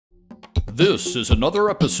This is another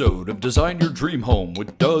episode of Design Your Dream Home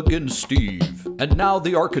with Doug and Steve. And now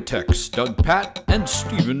the architects, Doug Pat and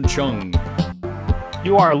Stephen Chung.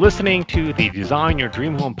 You are listening to the Design Your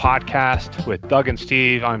Dream Home podcast with Doug and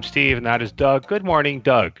Steve. I'm Steve, and that is Doug. Good morning,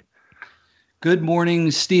 Doug. Good morning,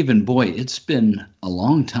 Stephen. Boy, it's been a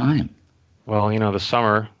long time. Well, you know, the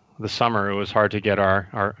summer, it was hard to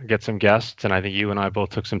get some guests, and I think you and I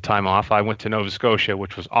both took some time off. I went to Nova Scotia,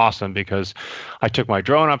 which was awesome because I took my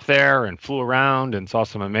drone up there and flew around and saw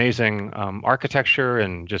some amazing architecture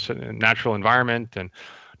and just a natural environment, and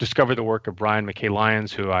discovered the work of Brian McKay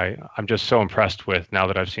Lyons, who I'm just so impressed with now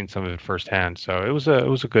that I've seen some of it firsthand. So it was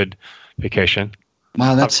a good vacation.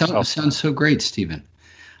 Wow, that sounds so great, Stephen.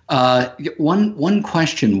 One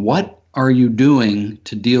question: what are you doing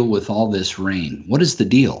to deal with all this rain? What is the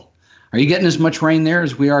deal? Are you getting as much rain there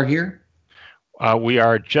as we are here? We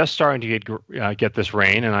are just starting to get this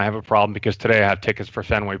rain, and I have a problem because today I have tickets for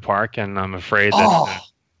Fenway Park, and I'm afraid that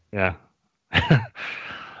yeah.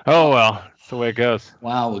 Oh well, that's the way it goes.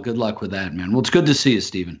 Wow, well, good luck with that, man. Well, it's good to see you,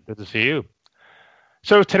 Stephen. Good to see you.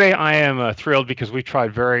 So today I am thrilled because we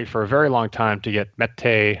tried for a very long time to get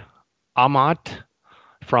Mette Aamodt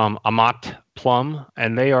from Aamodt Plumb,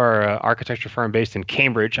 and they are an architecture firm based in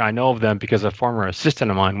Cambridge. I know of them because a former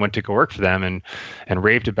assistant of mine went to go work for them and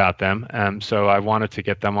raved about them. So I wanted to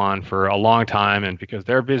get them on for a long time, and because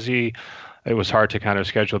they're busy, it was hard to kind of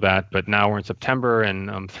schedule that. But now we're in September,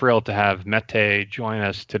 and I'm thrilled to have Mette join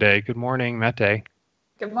us today. Good morning, Mette.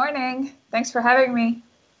 Good morning. Thanks for having me.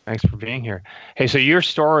 Thanks for being here. Hey, so your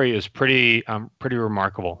story is pretty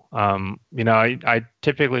remarkable. I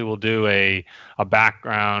typically will do a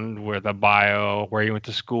background with a bio, where you went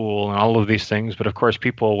to school, and all of these things. But of course,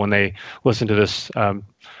 people, when they listen to this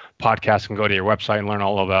podcast, can go to your website and learn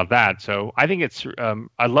all about that. So I think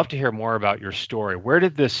I'd love to hear more about your story. Where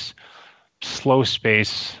did this slow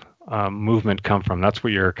space movement come from? That's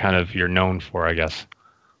what you're known for, I guess.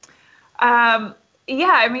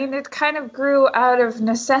 Yeah, I mean, it kind of grew out of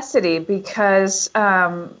necessity because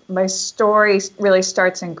my story really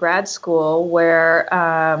starts in grad school,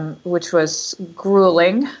 which was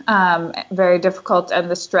grueling, very difficult, and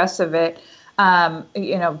the stress of it.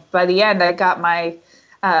 By the end, I got my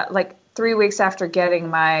 3 weeks after getting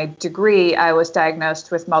my degree, I was diagnosed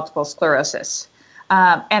with multiple sclerosis.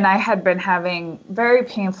 And I had been having very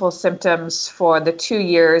painful symptoms for the 2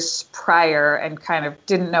 years prior and kind of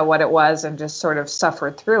didn't know what it was and just sort of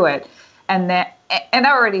suffered through it. And I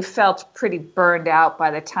already felt pretty burned out by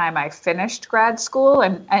the time I finished grad school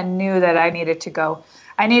and knew that I needed to go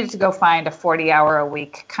find a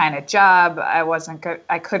 40-hour-a-week kind of job.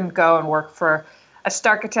 I couldn't go and work for a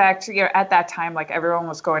starchitect. At that time, everyone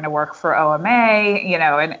was going to work for OMA,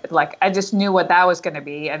 and I just knew what that was going to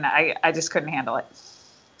be, and I just couldn't handle it.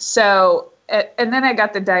 So, and then I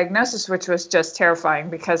got the diagnosis, which was just terrifying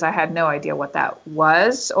because I had no idea what that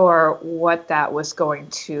was or what that was going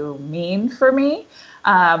to mean for me.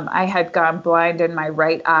 I had gone blind in my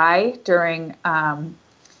right eye during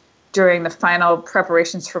the final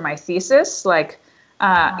preparations for my thesis,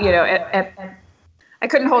 I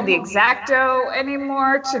couldn't hold the X-Acto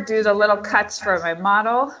anymore to do the little cuts for my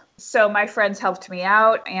model. So my friends helped me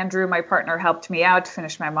out. Andrew, my partner, helped me out to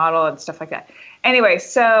finish my model and stuff like that. Anyway,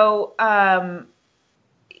 so, so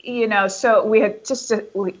we had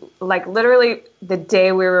literally the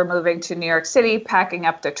day we were moving to New York City, packing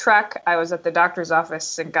up the truck, I was at the doctor's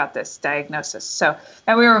office and got this diagnosis. So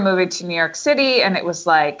then we were moving to New York City, and it was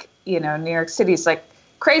New York City's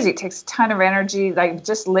crazy. It takes a ton of energy.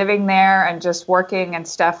 Just living there and just working and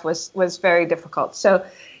stuff was very difficult. So,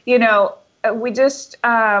 we just,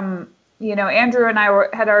 Andrew and I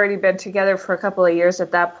had already been together for a couple of years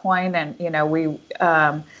at that point, and we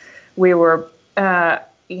were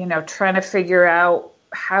trying to figure out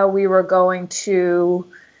how we were going to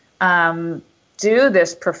do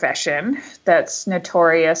this profession that's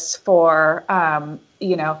notorious for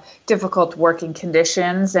difficult working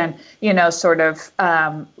conditions and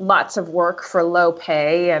lots of work for low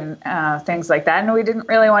pay and things like that. And we didn't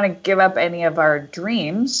really want to give up any of our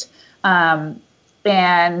dreams. And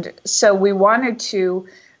so we wanted to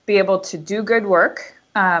be able to do good work,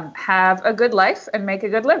 have a good life, and make a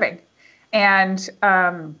good living. And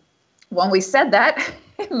when we said that,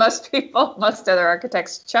 most other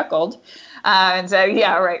architects chuckled and said,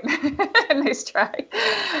 "Yeah, right, nice try."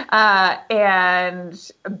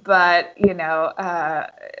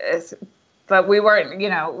 But we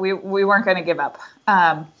weren't, we weren't going to give up.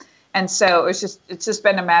 And so it's just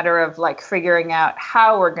been a matter of figuring out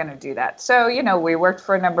how we're going to do that. So, we worked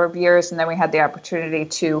for a number of years, and then we had the opportunity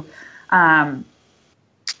to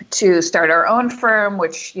to start our own firm,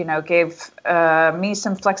 which, gave me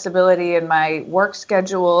some flexibility in my work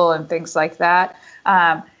schedule and things like that.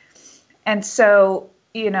 And so,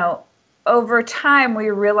 over time, we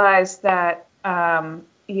realized that,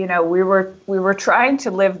 we were trying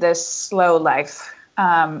to live this slow life,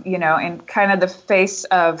 in kind of the face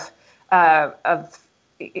of kind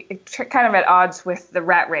of at odds with the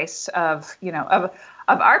rat race of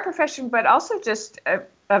our profession, but also just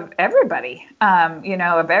of everybody,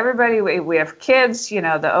 of everybody. We have kids, the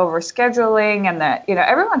overscheduling and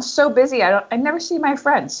everyone's so busy. I never see my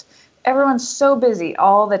friends. Everyone's so busy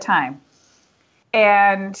all the time.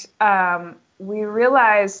 And we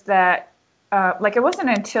realized that, it wasn't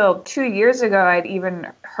until 2 years ago I'd even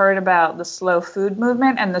heard about the slow food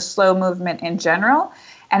movement and the slow movement in general.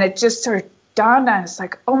 And it just sort of dawned on us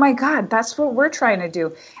like, oh my God, that's what we're trying to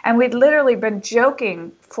do. And we'd literally been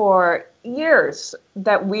joking for years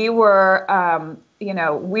that we were,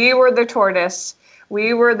 we were the tortoise.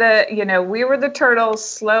 We were the turtles,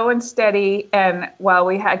 slow and steady. And while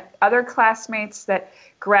we had other classmates that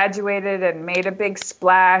graduated and made a big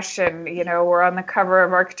splash and, were on the cover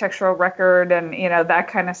of Architectural Record and, that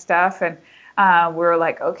kind of stuff. And we were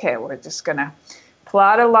like, okay, we're just going to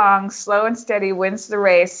plod along, slow and steady wins the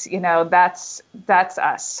race. That's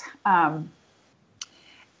us.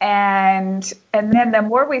 And then the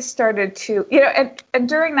more we started to, and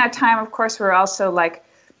during that time, of course, we were also like,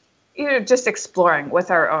 just exploring with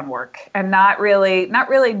our own work and not really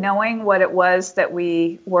knowing what it was that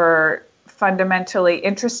we were fundamentally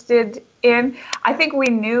interested in. I think we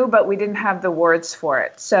knew, but we didn't have the words for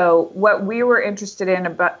it. So what we were interested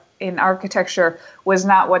in architecture was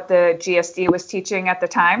not what the GSD was teaching at the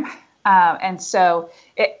time. And so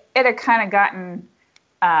it had kind of gotten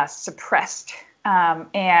suppressed.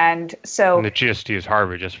 And the GSD is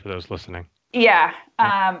Harvard, just for those listening. Yeah.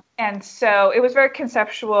 And so it was very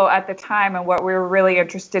conceptual at the time. And what we were really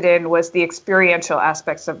interested in was the experiential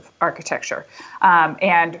aspects of architecture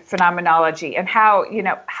and phenomenology and how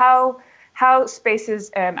spaces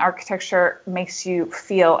and architecture makes you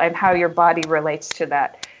feel and how your body relates to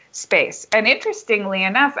that space. And interestingly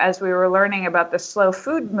enough, as we were learning about the slow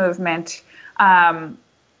food movement, a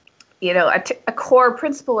core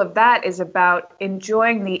principle of that is about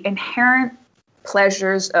enjoying the inherent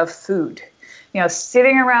pleasures of food.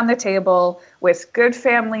 Sitting around the table with good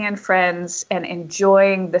family and friends and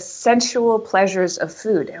enjoying the sensual pleasures of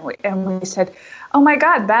food. And we said, oh my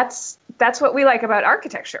God, that's what we like about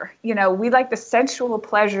architecture. We like the sensual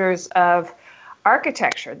pleasures of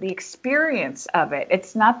architecture, the experience of it.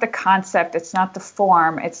 It's not the concept, it's not the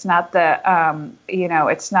form, it's not the,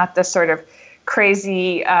 it's not the sort of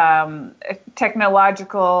crazy,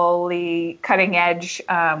 technologically cutting edge.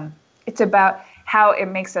 It's about how it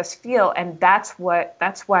makes us feel. And that's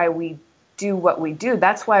why we do what we do.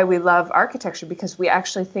 That's why we love architecture, because we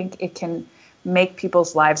actually think it can make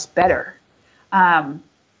people's lives better. And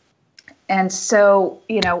so,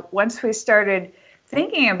 once we started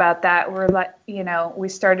thinking about that, we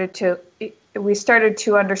started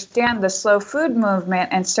to understand the slow food movement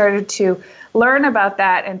and started to learn about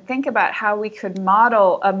that and think about how we could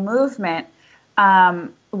model a movement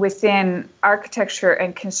within architecture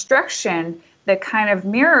and construction that kind of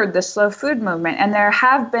mirrored the slow food movement. And there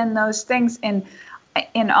have been those things in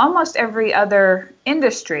almost every other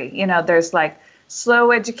industry. There's like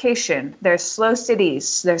slow education, there's slow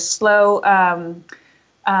cities, there's slow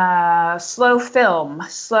film,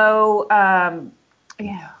 slow,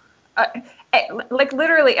 like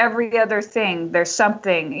literally every other thing. There's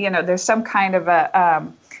something, there's some kind of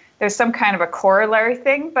a corollary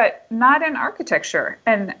thing, but not in architecture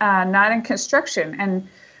and not in construction. And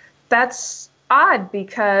that's odd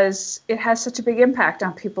because it has such a big impact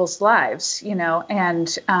on people's lives,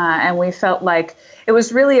 and we felt like it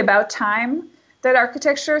was really about time that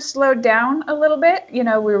architecture slowed down a little bit. We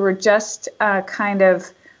were just I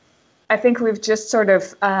think we've just sort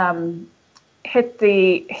of hit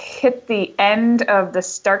the end of the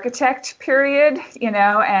Starchitect period,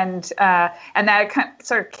 and that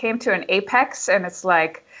sort of came to an apex, and it's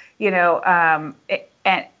like, and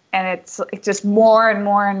it's just more and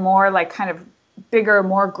more and more like kind of bigger,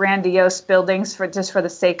 more grandiose buildings for the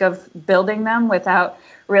sake of building them without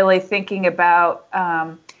really thinking about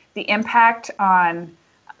the impact on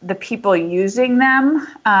the people using them.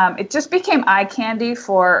 It just became eye candy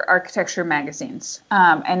for architecture magazines,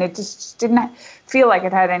 and it just didn't feel like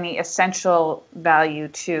it had any essential value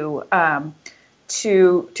to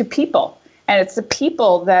people. And it's the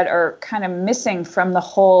people that are kind of missing from the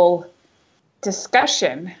whole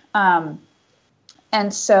discussion. And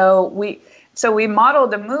so So we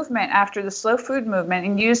modeled a movement after the slow food movement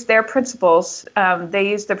and used their principles. They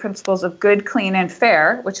used the principles of good, clean, and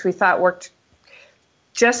fair, which we thought worked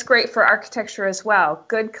just great for architecture as well.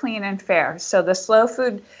 Good, clean, and fair. So the slow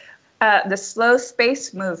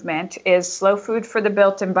space movement is slow food for the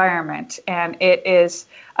built environment, and it is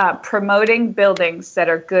promoting buildings that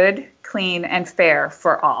are good, clean, and fair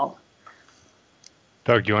for all.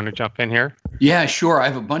 Doug, do you want to jump in here? Yeah, sure. I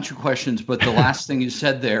have a bunch of questions, but the last thing you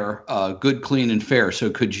said there, good, clean, and fair. So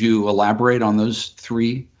could you elaborate on those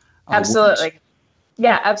three? Absolutely. Words?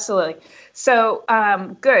 Yeah, absolutely. So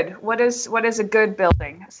good. What is a good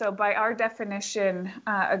building? So by our definition,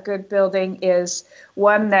 a good building is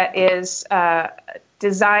one that is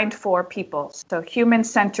designed for people. So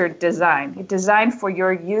human-centered design. Designed for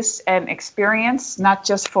your use and experience, not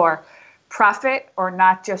just for profit or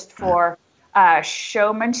not just for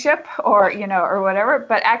showmanship or whatever,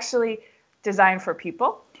 but actually designed for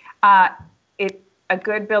people. A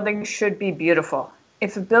good building should be beautiful.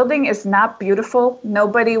 If a building is not beautiful,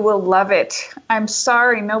 nobody will love it. I'm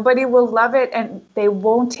sorry, nobody will love it, and they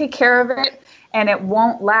won't take care of it, and it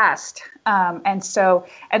won't last. And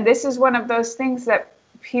this is one of those things that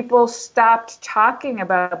people stopped talking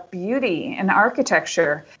about beauty in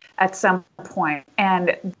architecture at some point,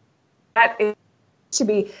 and that is to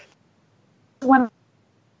be one of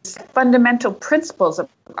the fundamental principles of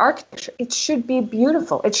architecture. It should be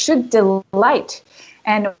beautiful. It should delight,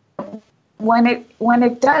 and when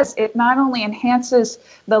it does, it not only enhances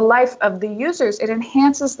the life of the users, it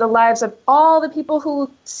enhances the lives of all the people who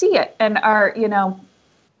see it and are,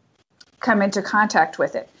 come into contact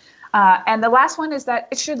with it. And the last one is that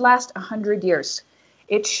it should last 100 years.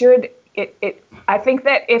 I think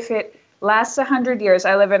that if it lasts 100 years,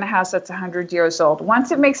 I live in a house that's 100 years old. Once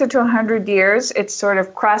it makes it to 100 years, it's sort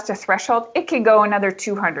of crossed a threshold. It can go another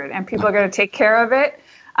 200, and people are going to take care of it.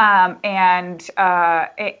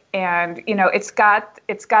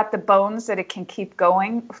 It's got the bones that it can keep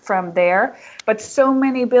going from there. But so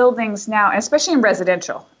many buildings now, especially in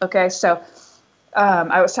residential. Okay, so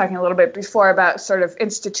I was talking a little bit before about sort of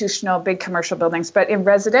institutional, big commercial buildings, but in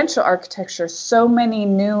residential architecture, so many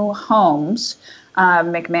new homes,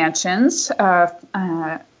 McMansions,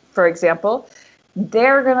 for example,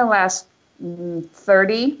 they're going to last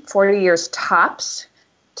 30, 40 years tops,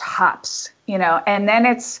 and then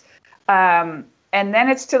it's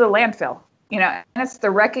to the landfill, and it's the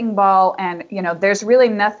wrecking ball, and there's really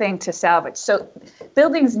nothing to salvage. So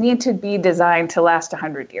buildings need to be designed to last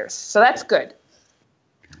 100 years. So that's good.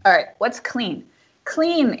 All right, what's clean?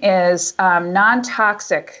 Clean is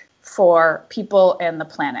non-toxic for people and the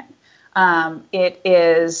planet. It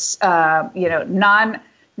is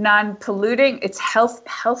non-polluting. It's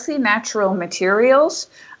healthy natural materials.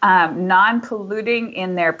 Non-polluting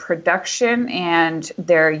in their production and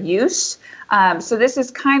their use. So this is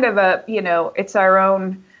kind of it's our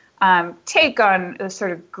own take on the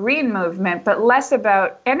sort of green movement, but less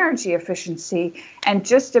about energy efficiency and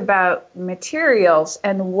just about materials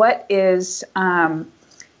and what is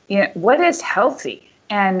healthy.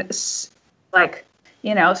 And since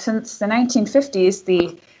the 1950s,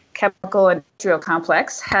 the chemical industrial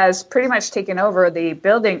complex has pretty much taken over the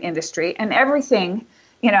building industry, and everything,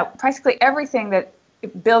 practically everything that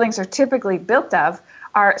buildings are typically built of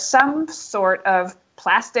are some sort of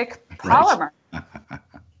plastic polymer. Right.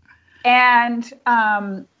 And,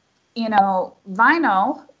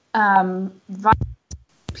 vinyl,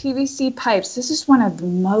 PVC pipes, this is one of the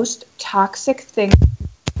most toxic things on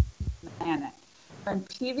the planet. When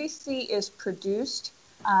PVC is produced,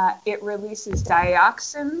 it releases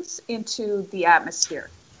dioxins into the atmosphere.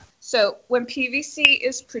 So when PVC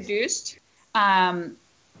is produced,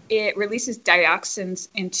 it releases dioxins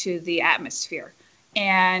into the atmosphere.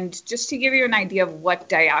 And just to give you an idea of what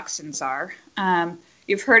dioxins are,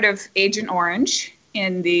 you've heard of Agent Orange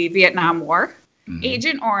in the Vietnam War. Mm-hmm.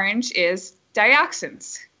 Agent Orange is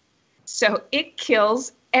dioxins. So it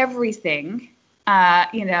kills everything,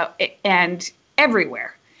 and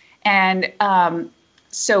everywhere. And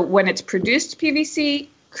so when it's produced, PVC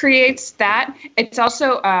creates that. It's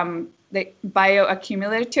also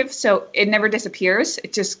bioaccumulative, so it never disappears.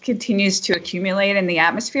 It just continues to accumulate in the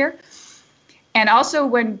atmosphere. And also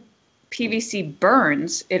when PVC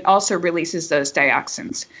burns, it also releases those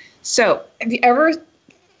dioxins. So have you ever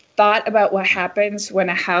thought about what happens when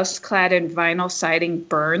a house clad in vinyl siding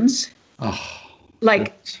burns? Oh,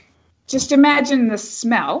 just imagine the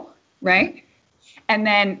smell, right? And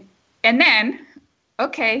then,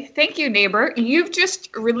 okay, thank you, neighbor. You've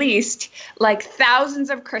just released like thousands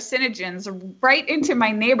of carcinogens right into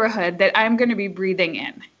my neighborhood that I'm going to be breathing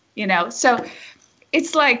in, So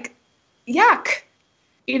it's like, yuck,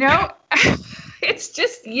 It's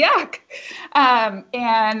just yuck.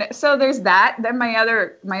 And so there's that. Then my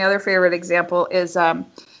other favorite example is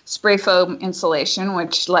spray foam insulation,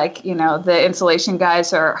 which, like, the insulation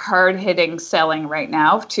guys are hard hitting selling right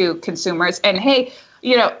now to consumers. And hey,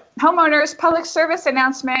 homeowners, public service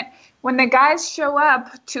announcement: when the guys show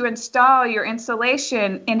up to install your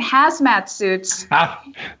insulation in hazmat suits,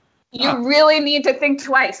 you really need to think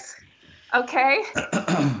twice. Okay?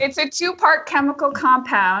 It's a 2-part chemical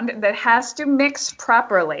compound that has to mix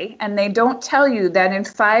properly, and they don't tell you that in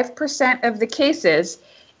 5% of the cases,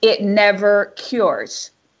 it never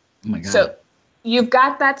cures. Oh my God. So you've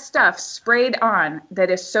got that stuff sprayed on that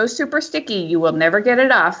is so super sticky you will never get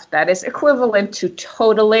it off. That is equivalent to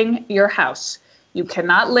totaling your house. You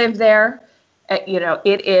cannot live there.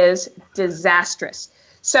 It is disastrous.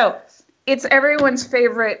 So it's everyone's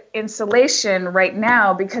favorite insulation right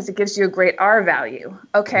now because it gives you a great R value.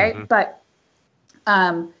 Okay. Mm-hmm. But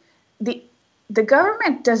the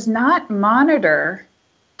government does not monitor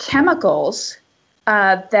chemicals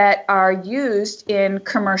that are used in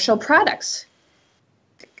commercial products.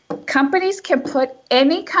 Companies can put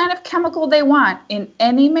any kind of chemical they want in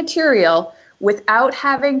any material without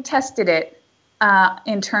having tested it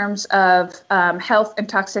in terms of health and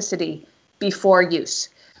toxicity before use.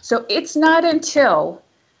 So it's not until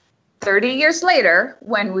 30 years later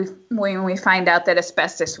when we find out that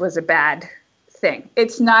asbestos was a bad thing.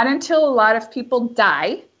 It's not until a lot of people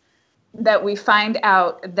die that we find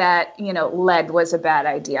out that lead was a bad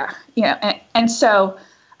idea. And so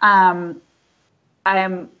I'm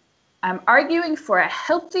arguing for a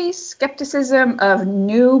healthy skepticism of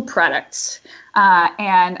new products.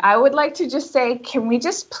 And I would like to just say, can we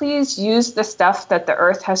just please use the stuff that the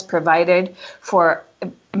earth has provided for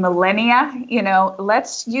millennia?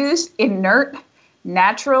 Let's use inert,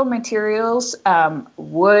 natural materials,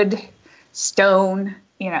 wood, stone.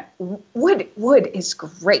 Wood is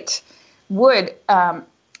great. Wood,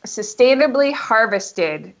 sustainably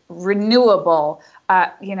harvested, renewable,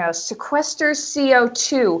 sequesters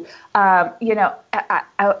CO2.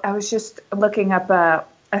 I was just looking up a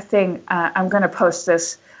thing. I'm going to post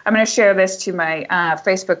this. I'm going to share this to my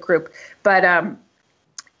Facebook group. But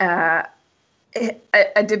a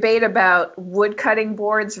debate about wood cutting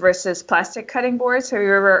boards versus plastic cutting boards. Have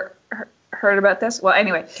you ever heard about this? Well,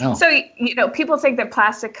 anyway, So people think that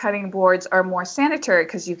plastic cutting boards are more sanitary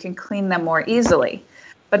because you can clean them more easily,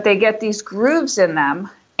 but they get these grooves in them,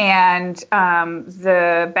 and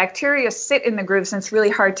the bacteria sit in the grooves, and it's really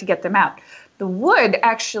hard to get them out. The wood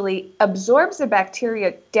actually absorbs the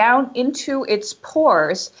bacteria down into its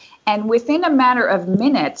pores, and within a matter of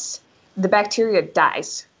minutes, the bacteria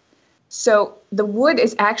dies. So the wood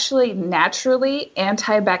is actually naturally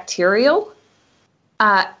antibacterial.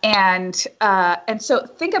 And so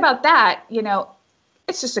think about that,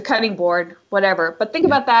 it's just a cutting board, whatever, but think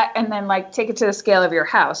about that and then take it to the scale of your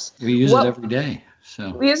house. We use it every day.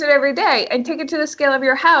 We use it every day, and take it to the scale of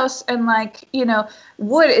your house, and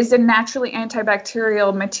wood is a naturally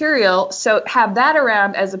antibacterial material. So have that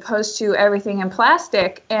around as opposed to everything in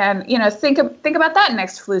plastic, and, think about that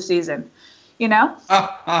next flu season,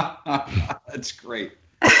 That's great.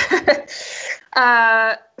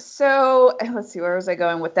 So let's see, where was I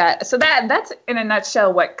going with that? So that's in a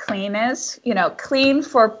nutshell what clean is. Clean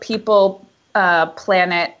for people,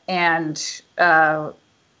 planet, and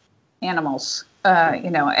animals.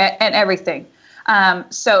 And everything.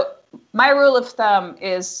 So my rule of thumb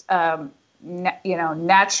is,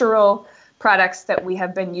 natural products that we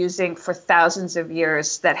have been using for thousands of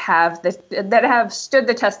years that have stood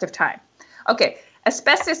the test of time. Okay.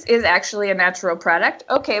 Asbestos is actually a natural product.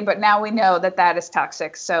 Okay, but now we know that is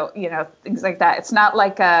toxic. So, things like that. It's not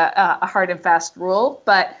like a hard and fast rule,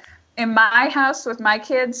 but in my house with my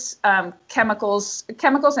kids, chemicals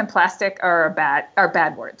and plastic are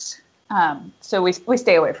bad words. So we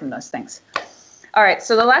stay away from those things. All right,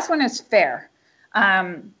 so the last one is fair.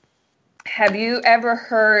 Have you ever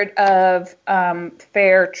heard of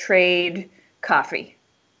fair trade coffee?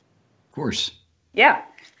 Of course. Yeah,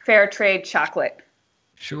 fair trade chocolate.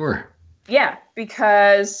 Sure. Yeah,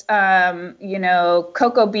 because,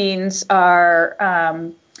 cocoa beans are,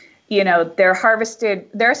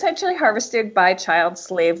 they're essentially harvested by child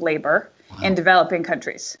slave labor in developing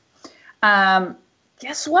countries.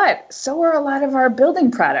 Guess what? So are a lot of our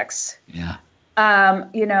building products. Yeah.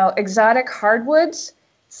 Exotic hardwoods,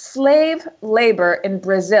 slave labor in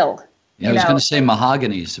Brazil. Yeah, I was going to say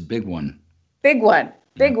mahogany is a big one. Big one.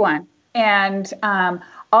 And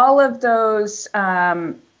all of those,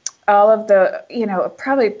 probably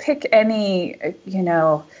pick any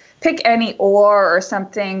ore or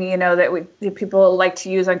something, that people like to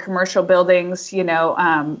use on commercial buildings,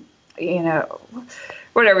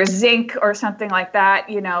 whatever, zinc or something like that,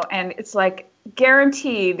 and it's like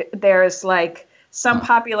guaranteed there's like some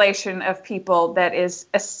population of people that is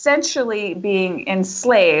essentially being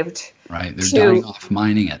enslaved. Right. They're dying off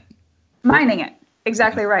mining it. Mining it.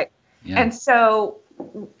 Exactly right. Yeah. And so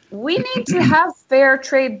we need to have fair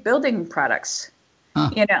trade building products.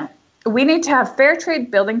 We need to have fair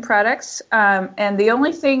trade building products. And the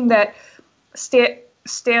only thing that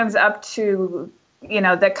stands up to,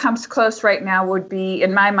 that comes close right now would be,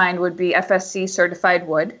 in my mind, would be FSC certified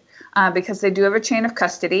wood, because they do have a chain of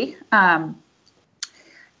custody.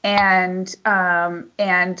 And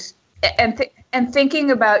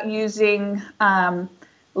thinking about using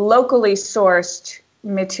locally sourced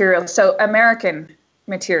materials, so American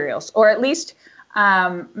materials, or at least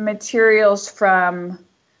materials from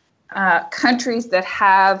countries that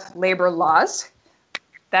have labor laws,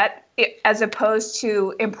 as opposed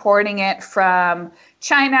to importing it from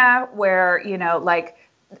China, where like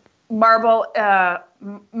marble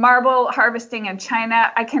harvesting in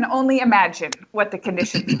China. I can only imagine what the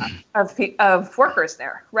conditions of workers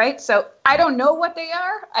there, right? So I don't know what they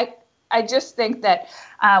are. I just think that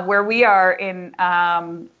where we are in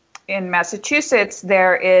Massachusetts,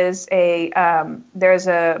 there's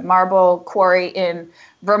a marble quarry in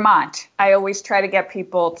Vermont. I always try to get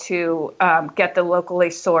people to get the locally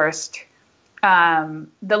sourced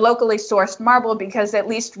marble, because at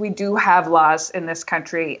least we do have laws in this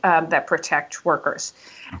country that protect workers.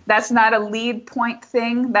 That's not a lead point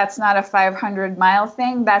thing. That's not a 500-mile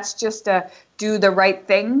thing. That's just a do the right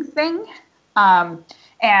thing.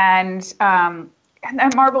 And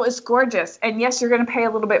that marble is gorgeous. And yes, you're going to pay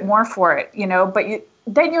a little bit more for it, but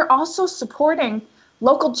then you're also supporting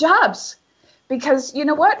local jobs, because you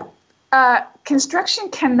know what?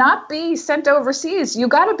 Construction cannot be sent overseas. You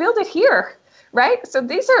got to build it here, right? So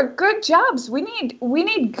these are good jobs. We need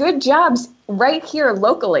good jobs right here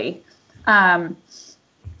locally. And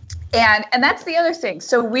that's the other thing.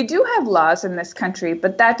 So we do have laws in this country,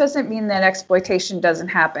 but that doesn't mean that exploitation doesn't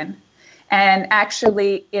happen. And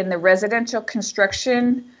actually, in the residential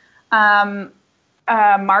construction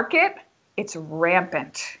market, it's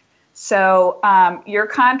rampant. So your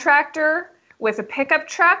contractor with a pickup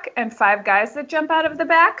truck and 5 guys that jump out of the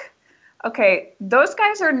back, okay, those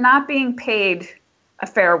guys are not being paid a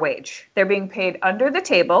fair wage. They're being paid under the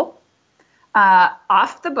table,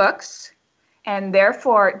 off the books, and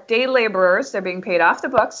therefore day laborers, they're being paid off the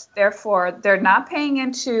books. Therefore, they're not paying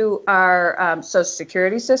into our Social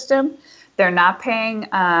Security system. They're not paying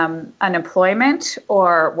unemployment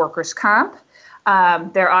or workers' comp.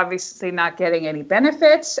 They're obviously not getting any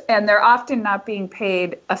benefits, and they're often not being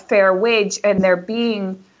paid a fair wage, and they're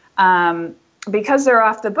being, because they're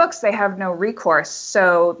off the books, they have no recourse.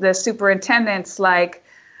 So the superintendent's like,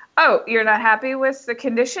 oh, you're not happy with the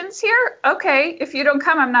conditions here? Okay, if you don't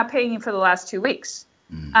come, I'm not paying you for the last 2 weeks.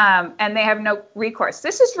 And they have no recourse.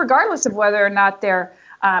 This is regardless of whether or not they're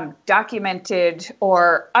documented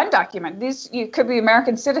or undocumented. These could be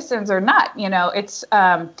American citizens or not. It's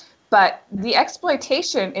but the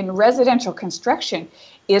exploitation in residential construction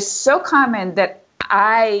is so common that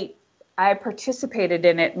I participated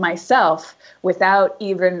in it myself without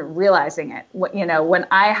even realizing it. When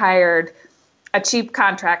I hired a cheap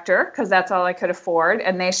contractor, because that's all I could afford,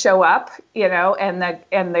 and they show up, and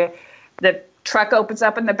the truck opens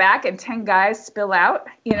up in the back and 10 guys spill out,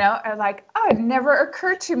 I'm like, oh, it never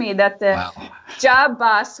occurred to me that the job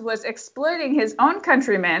boss was exploiting his own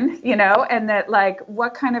countrymen, and that, like,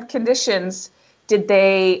 what kind of conditions did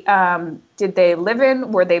they live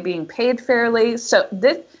in? Were they being paid fairly? So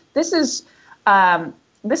this is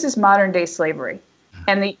modern day slavery.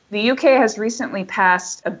 And the UK has recently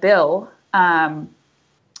passed a bill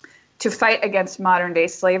to fight against modern day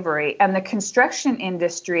slavery. And the construction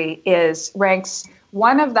industry ranks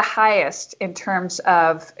one of the highest in terms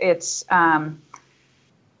of its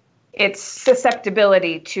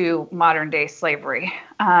susceptibility to modern day slavery.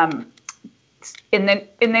 In the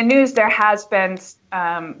news, there have been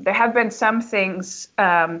some things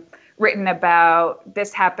written about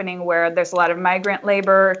this happening, where there's a lot of migrant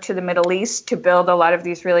labor to the Middle East to build a lot of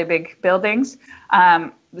these really big buildings.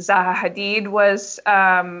 Zaha Hadid was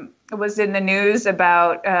in the news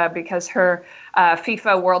about because her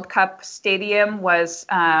FIFA World Cup stadium was,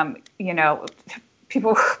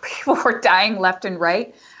 people were dying left and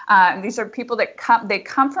right. These are people that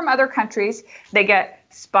come from other countries. They get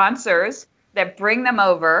sponsors that bring them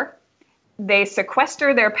over. They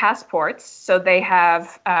sequester their passports, so they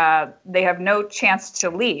have no chance to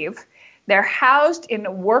leave. They're housed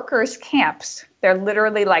in workers' camps. They're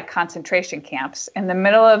literally like concentration camps in the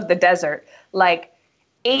middle of the desert, like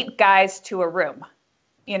 8 guys to a room,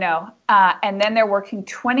 and then they're working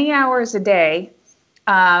 20 hours a day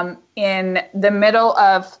in the middle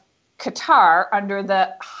of Qatar under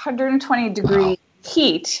the 120 degree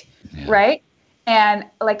heat, right? And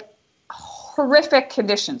like horrific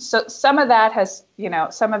conditions. So some of that has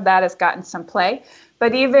gotten some play.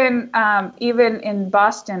 But even in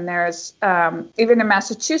Boston, there's even in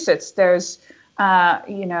Massachusetts, there's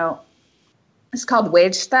it's called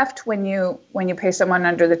wage theft when you pay someone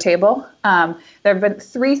under the table. There have been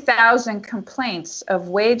 3,000 complaints of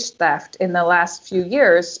wage theft in the last few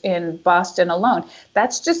years in Boston alone.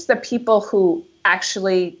 That's just the people who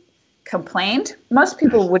actually complained. Most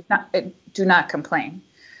people do not complain.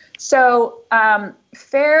 So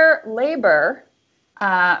fair labor,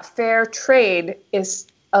 fair trade is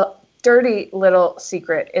a dirty little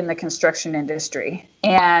secret in the construction industry.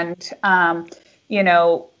 And,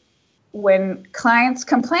 when clients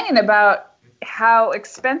complain about how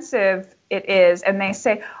expensive it is, and they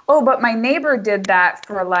say, "Oh, but my neighbor did that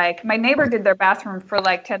my neighbor did their bathroom for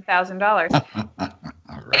like $10,000."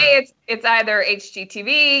 Hey, it's either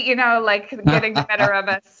HGTV, like getting the better of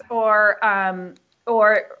us, or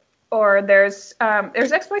there's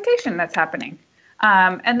exploitation that's happening,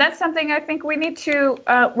 and that's something I think we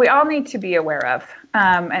all need to be aware of.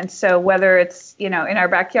 And so whether it's in our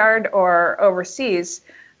backyard or overseas.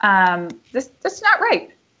 That's not right.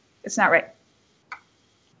 It's not right.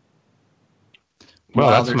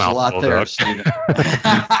 Well, there's a lot there, Stephen.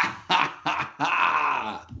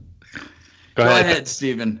 Go ahead,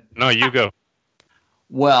 Stephen. No, you go.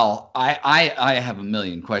 Well, I have a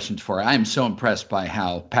million questions for you. I am so impressed by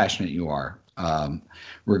how passionate you are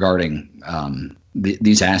regarding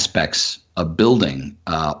these aspects of building.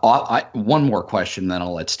 One more question, then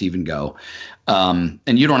I'll let Stephen go. And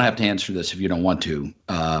you don't have to answer this if you don't want to.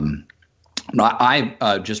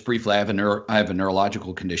 I just briefly, I have a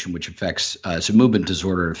neurological condition which affects it's a movement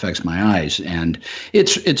disorder. It affects my eyes, and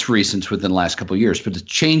it's recent within the last couple of years, but it's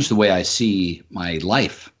changed the way I see my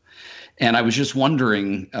life. And I was just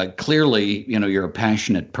wondering, clearly, you're a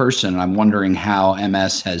passionate person. I'm wondering how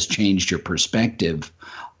MS has changed your perspective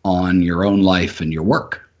on your own life and your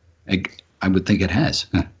work. I would think it has.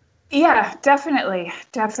 Yeah, definitely.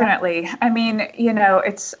 I mean,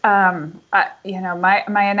 it's, my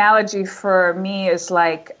analogy for me is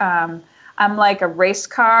like, I'm like a race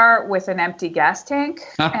car with an empty gas tank.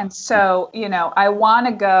 And so, I want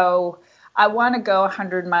to go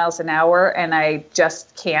 100 miles an hour, and I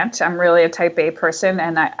just can't. I'm really a type A person,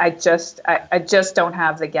 and I just don't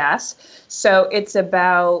have the gas. So it's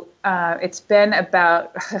been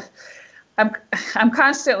about, I'm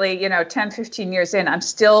constantly, 10, 15 years in, I'm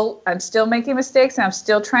still making mistakes, and I'm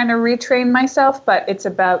still trying to retrain myself, but it's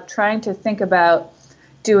about trying to think about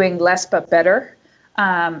doing less but better,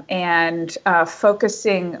 and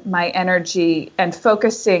focusing my energy and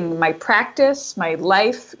focusing my practice, my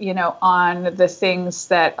life, on the things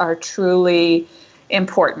that are truly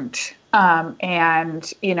important,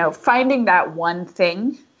 and, finding that one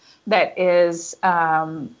thing that is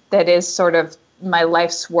sort of my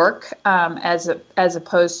life's work, as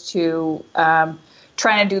opposed to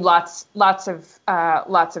trying to do lots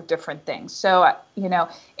of different things. So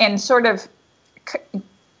and sort of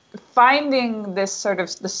finding this sort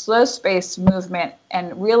of the slow space movement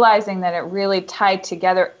and realizing that it really tied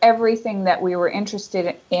together everything that we were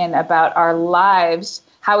interested in about our lives,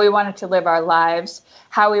 how we wanted to live our lives,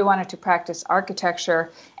 how we wanted to practice architecture,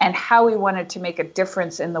 and how we wanted to make a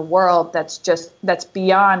difference in the world that's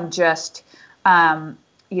beyond just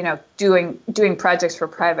doing projects for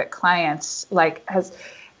private clients.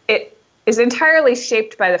 It is entirely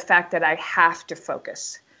shaped by the fact that I have to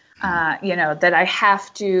focus, that I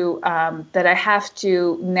have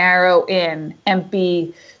to narrow in and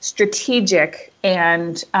be strategic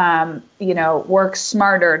and, work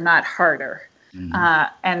smarter, not harder.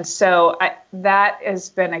 Mm-hmm. And so that has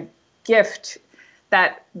been a gift.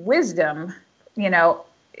 That wisdom,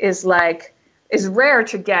 is rare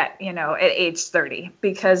to get, at age 30,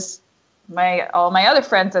 because all my other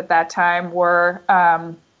friends at that time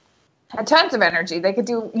had tons of energy. They could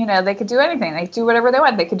do anything. They could do whatever they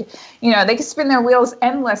want. They could, they could spin their wheels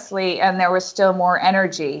endlessly, and there was still more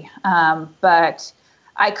energy. But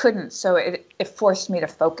I couldn't, so it forced me to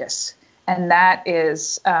focus, and that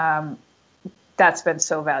is that's been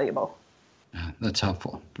so valuable. Yeah, that's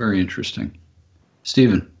helpful. Very interesting,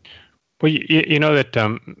 Stephen. Well, you know that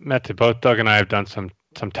Mette, both Doug and I have done some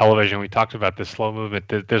television. We talked about this slow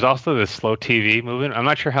movement. There's also this slow TV movement. I'm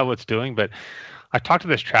not sure how it's doing, but I talked to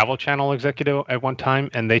this Travel Channel executive at one time,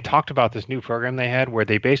 and they talked about this new program they had where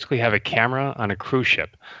they basically have a camera on a cruise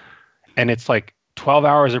ship, and it's like 12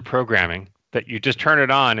 hours of programming that you just turn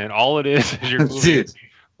it on, and all it is you're moving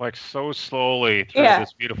like so slowly through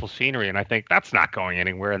this beautiful scenery, and I think that's not going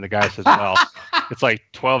anywhere. And the guy says, well, it's like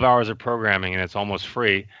 12 hours of programming and it's almost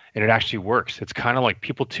free, and it actually works. It's kind of like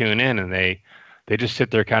people tune in and they just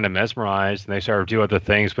sit there kind of mesmerized, and they sort of do other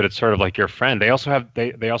things, but it's sort of like your friend. They also have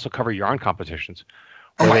they also cover yarn competitions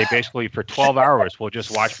where they basically for 12 hours will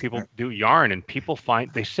just watch people do yarn, and people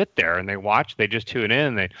they sit there and they watch, they just tune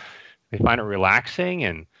in, and they find it relaxing.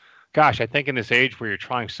 And gosh, I think in this age where you're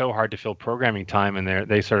trying so hard to fill programming time, and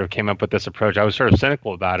they sort of came up with this approach. I was sort of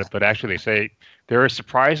cynical about it, but actually they say there are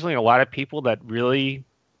surprisingly a lot of people that really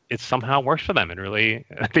it somehow works for them, and really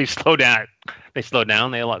they slow down.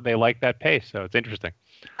 They like that pace. So it's interesting.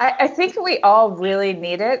 I think we all really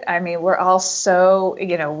need it. I mean, we're all so,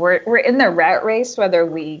 we're in the rat race, whether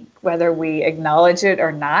we acknowledge it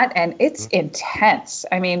or not. And it's intense.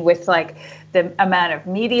 I mean, with like the amount of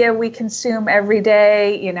media we consume every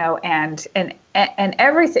day, and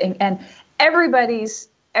everything, and everybody's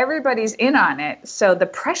in on it. So the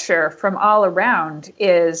pressure from all around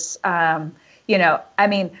is, I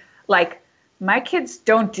mean, like my kids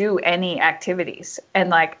don't do any activities.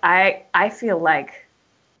 And like, I feel like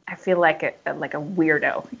a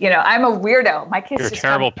weirdo. I'm a weirdo. My kids. You're a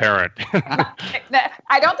terrible parent.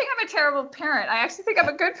 I don't think I'm a terrible parent. I actually think I'm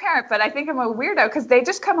a good parent, but I think I'm a weirdo because they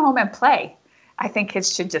just come home and play. I think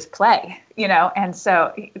kids should just play, and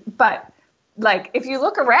so, but like, if you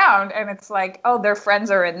look around and it's like, oh, their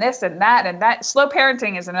friends are in this and that. Slow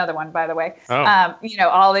parenting is another one, by the way. Oh.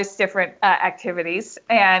 All these different activities.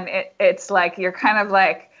 And it's like, you're kind of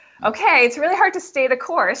like, okay, it's really hard to stay the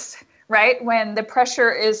course, right? When the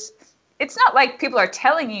pressure is, it's not like people are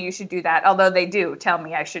telling you should do that, although they do tell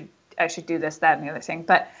me I should do this, that, and the other thing.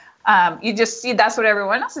 But you just see that's what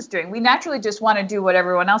everyone else is doing. We naturally just want to do what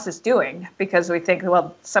everyone else is doing because we think,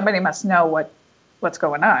 well, somebody must know what's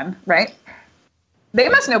going on, right? They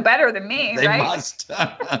must know better than me, they right? They must.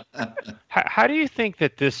 How do you think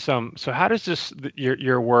that this so how does this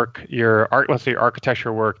your work, let's say your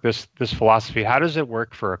architecture work, this philosophy, how does it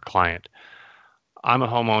work for a client? I'm a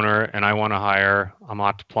homeowner and I want to hire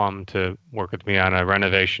Aamodt Plumb to work with me on a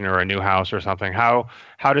renovation or a new house or something. How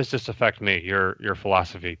does this affect me, your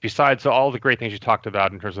philosophy? Besides all the great things you talked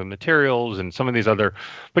about in terms of materials and some of these other,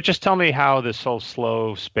 but just tell me how this whole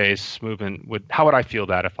slow space movement how would I feel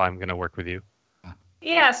that if I'm going to work with you?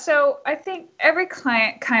 Yeah, so I think every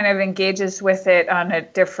client kind of engages with it on a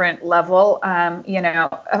different level. Our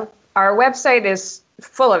website is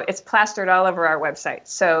it's plastered all over our website.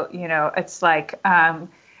 So, it's like,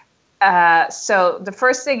 so the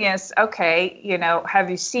first thing is, okay, have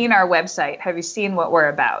you seen our website? Have you seen what we're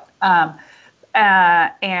about?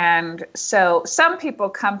 And so some people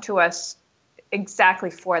come to us exactly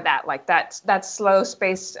for that, like that slow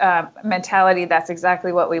space mentality. That's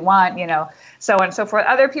exactly what we want, so on and so forth.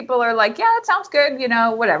 Other people are like, yeah, that sounds good,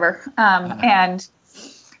 whatever. And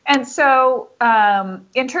so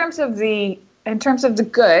in terms of the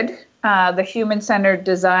good, the human-centered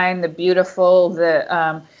design, the beautiful,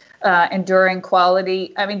 the enduring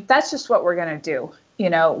quality. I mean, that's just what we're going to do.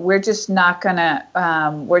 We're just not going to.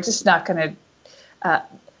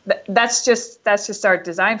 That's just our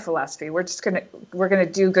design philosophy. We're going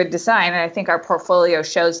to do good design, and I think our portfolio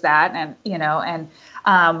shows that. And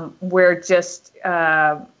we're just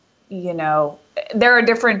there are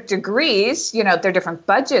different degrees. There are different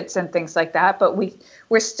budgets and things like that, but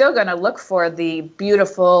we're still going to look for the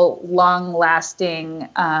beautiful, long-lasting,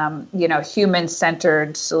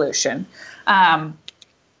 human-centered solution.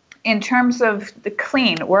 In terms of the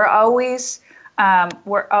clean, we're always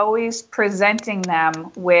presenting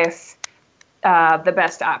them with the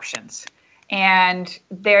best options, and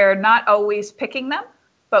they're not always picking them,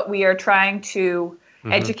 but we are trying to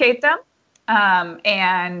educate them,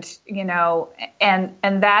 and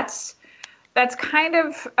that's kind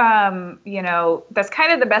of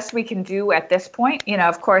the best we can do at this point.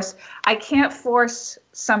 Of course, I can't force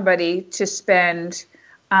somebody to spend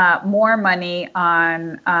more money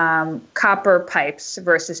on copper pipes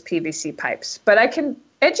versus PVC pipes, but I can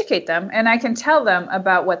educate them and I can tell them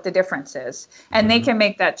about what the difference is, and they can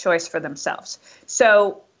make that choice for themselves.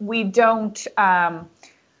 So we don't.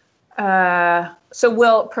 So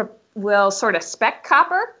we'll sort of spec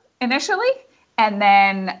copper initially, and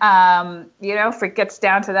then if it gets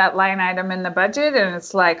down to that line item in the budget and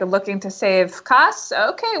it's like looking to save costs,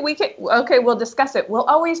 we'll discuss it. We'll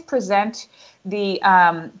always present the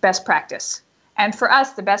best practice. And for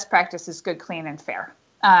us, the best practice is good, clean, and fair.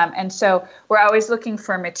 And so we're always looking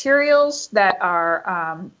for materials that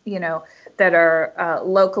are,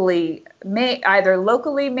 locally made, either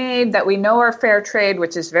locally made that we know are fair trade,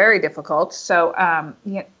 which is very difficult. So,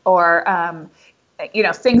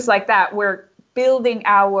 things like that. We're building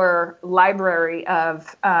our library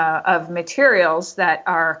of materials that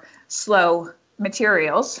are slow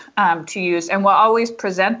materials to use, and we'll always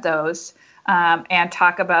present those and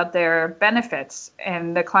talk about their benefits.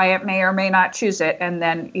 And the client may or may not choose it. And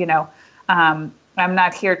then, I'm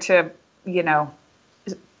not here to,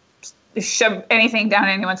 shove anything down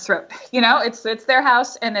anyone's throat. It's their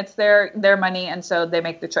house and it's their money, and so they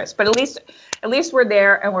make the choice. But at least we're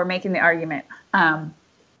there and we're making the argument.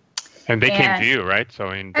 And they came to you, right? So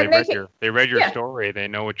I mean, they read your story. They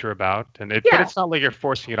know what you're about, but it's not like you're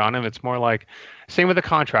forcing it on them. It's more like same with the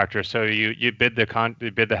contractor. So you bid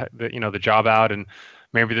the job out, and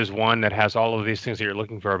maybe there's one that has all of these things that you're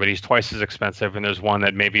looking for, but he's twice as expensive, and there's one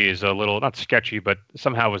that maybe is a little not sketchy, but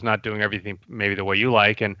somehow is not doing everything maybe the way you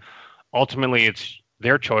like, and ultimately it's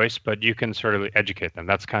their choice, but you can sort of educate them.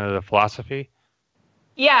 That's kind of the philosophy.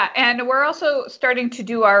 Yeah, and we're also starting to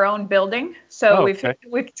do our own building. So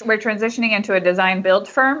we're transitioning into a design build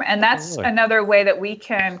firm, and that's another way that we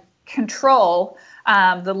can control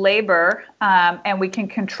the labor and we can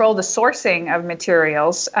control the sourcing of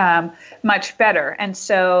materials much better. And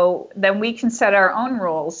so then we can set our own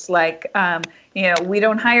rules, like we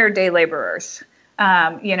don't hire day laborers.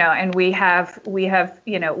 And we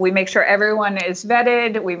make sure everyone is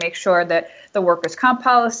vetted. We make sure that the workers' comp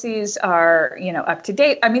policies are, up to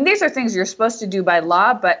date. I mean, these are things you're supposed to do by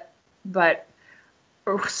law, but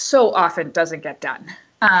so often doesn't get done.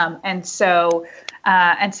 And so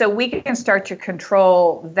we can start to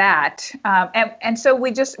control that. And so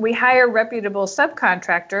we hire reputable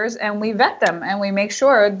subcontractors and we vet them and we make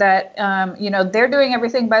sure that, they're doing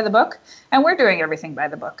everything by the book and we're doing everything by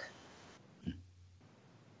the book.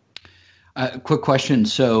 Quick question.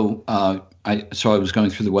 So I was going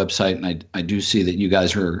through the website, and I do see that you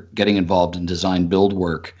guys are getting involved in design build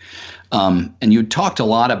work. And you talked a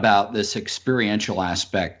lot about this experiential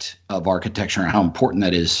aspect of architecture and how important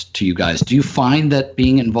that is to you guys. Do you find that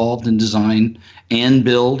being involved in design and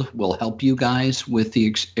build will help you guys with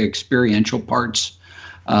the experiential parts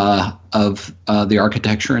of the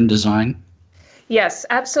architecture and design? Yes,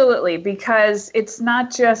 absolutely, because it's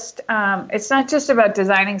not just about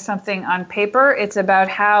designing something on paper. It's about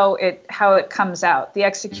how it comes out, the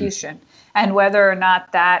execution, and whether or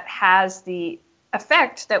not that has the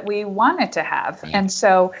effect that we want it to have. Right. And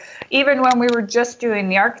so even when we were just doing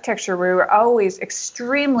the architecture, we were always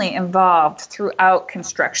extremely involved throughout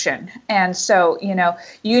construction. And so,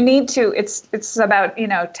 you need to, it's about,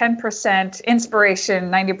 10%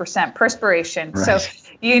 inspiration, 90% perspiration. Right. So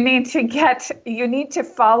you need to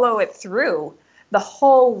follow it through the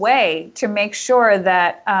whole way to make sure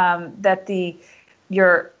that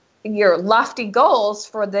your lofty goals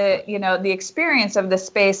for the experience of the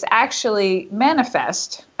space actually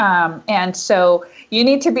manifest. And so you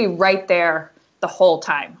need to be right there the whole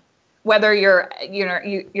time, whether you're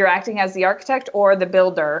acting as the architect or the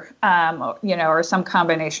builder, or some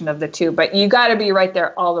combination of the two. But you got to be right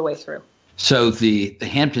there all the way through. So the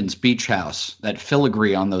Hamptons Beach House, that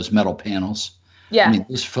filigree on those metal panels. Yeah. I mean,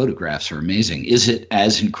 those photographs are amazing. Is it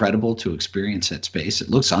as incredible to experience that space? It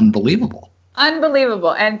looks unbelievable.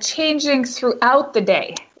 Unbelievable, and changing throughout the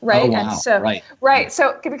day, right? Oh, wow. And so, right.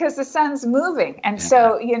 So because the sun's moving, and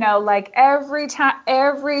so like every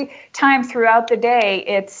time throughout the day,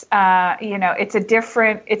 it's it's a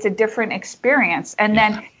different experience, and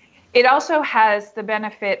then it also has the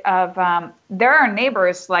benefit of there are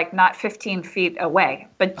neighbors like not 15 feet away,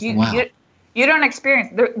 but you don't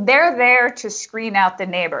experience. They're there to screen out the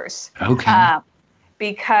neighbors. Okay.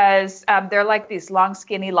 Because they're like these long,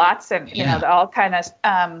 skinny lots, and they're all kind of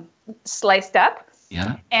sliced up.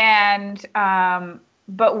 Yeah. And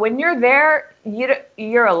but when you're there,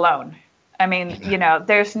 you're alone. I mean,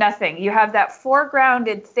 there's nothing. You have that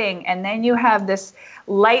foregrounded thing, and then you have this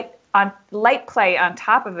light play on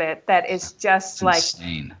top of it that is just like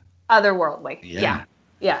insane, otherworldly. Yeah.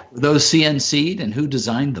 Were those CNC'd, and who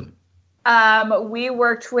designed them? We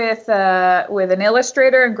worked with an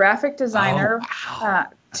illustrator and graphic designer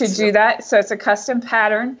to do that. So it's a custom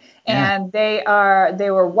pattern, and they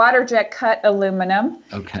were water jet cut aluminum.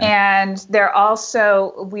 Okay. And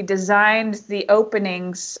we designed the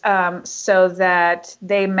openings so that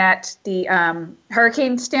they met the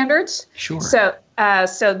hurricane standards. Sure. So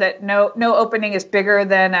that no opening is bigger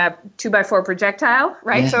than a 2x4 projectile,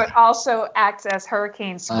 right? Yeah. So it also acts as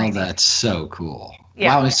hurricane screening. Oh, that's so cool.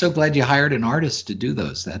 Yeah. Wow, I'm so glad you hired an artist to do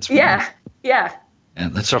those. That's fun. Yeah.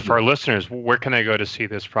 And so for our listeners, where can they go to see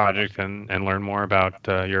this project and learn more about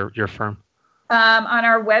your firm? On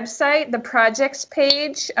our website, the projects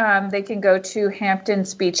page, they can go to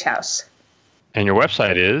Hamptons Beach House. And your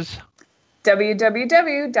website is?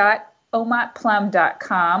 www.hamptonsbeachhouse.com.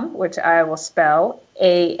 AamodtPlumb.com, which I will spell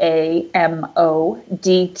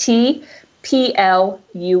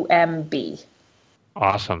AAMODTPLUMB.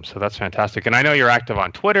 Awesome. So that's fantastic. And I know you're active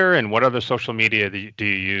on Twitter. And what other social media do you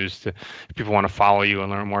use if people want to follow you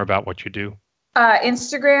and learn more about what you do?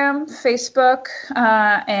 Instagram, Facebook,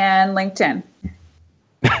 and LinkedIn.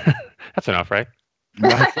 That's enough, right?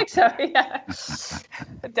 I think so, yeah.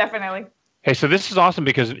 Definitely. Hey, so this is awesome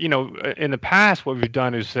because, in the past, what we've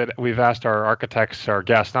done is that we've asked our architects, our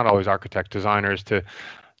guests, not always architects, designers, to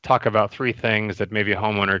talk about 3 things that maybe a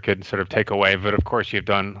homeowner could sort of take away. But of course, you've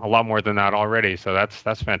done a lot more than that already. So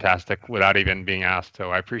that's fantastic without even being asked. So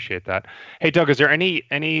I appreciate that. Hey, Doug, is there any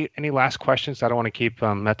last questions? I don't want to keep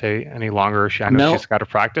Mette any longer. I know she's got to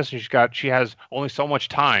practice, and she has only so much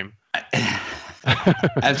time.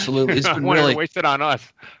 Absolutely, it's been really wasted on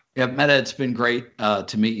us. Yeah, Mette, it's been great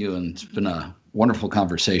to meet you, and it's been a wonderful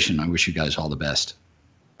conversation. I wish you guys all the best.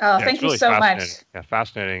 Oh, yeah, thank you so much. Yeah,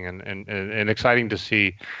 fascinating and exciting to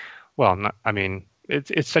see. Well,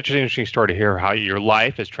 it's such an interesting story to hear how your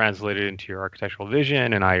life is translated into your architectural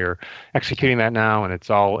vision and how you're executing that now, and it's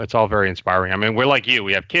all very inspiring. I mean, we're like you.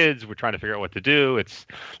 We have kids. We're trying to figure out what to do.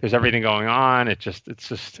 There's everything going on. It's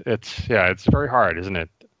very hard, isn't it?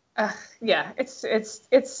 Yeah, it's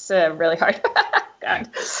really hard. God,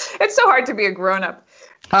 it's so hard to be a grown-up.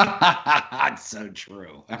 That's so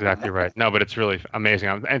true. Exactly right. No, but it's really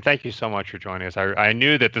amazing. And thank you so much for joining us. I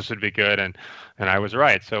knew that this would be good, and I was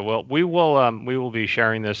right. So we will be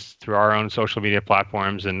sharing this through our own social media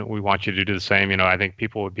platforms, and we want you to do the same. I think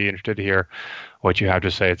people would be interested to hear what you have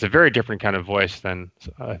to say. It's a very different kind of voice than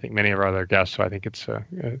I think many of our other guests. So I think it's a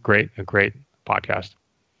great podcast.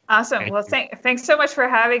 Awesome. Well, thanks so much for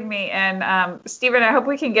having me. And Stephen, I hope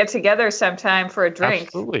we can get together sometime for a drink.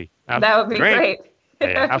 Absolutely. That would be great.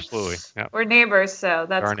 Yeah, absolutely. Yep. We're neighbors, so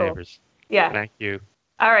that's cool. Neighbors. Yeah. Thank you.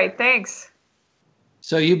 All right. Thanks.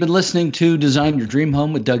 So you've been listening to Design Your Dream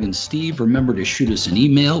Home with Doug and Steve. Remember to shoot us an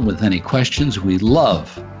email with any questions. We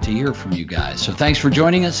love to hear from you guys. So thanks for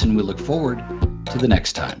joining us, and we look forward to the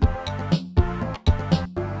next time.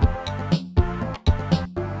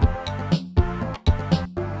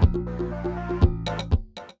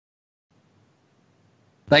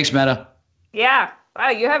 Thanks, Mette. Yeah. Wow,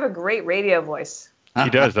 you have a great radio voice. He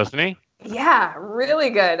does, doesn't he? Yeah, really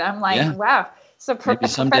good. I'm like, wow. It's a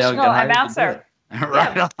professional announcer.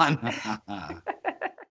 Right on.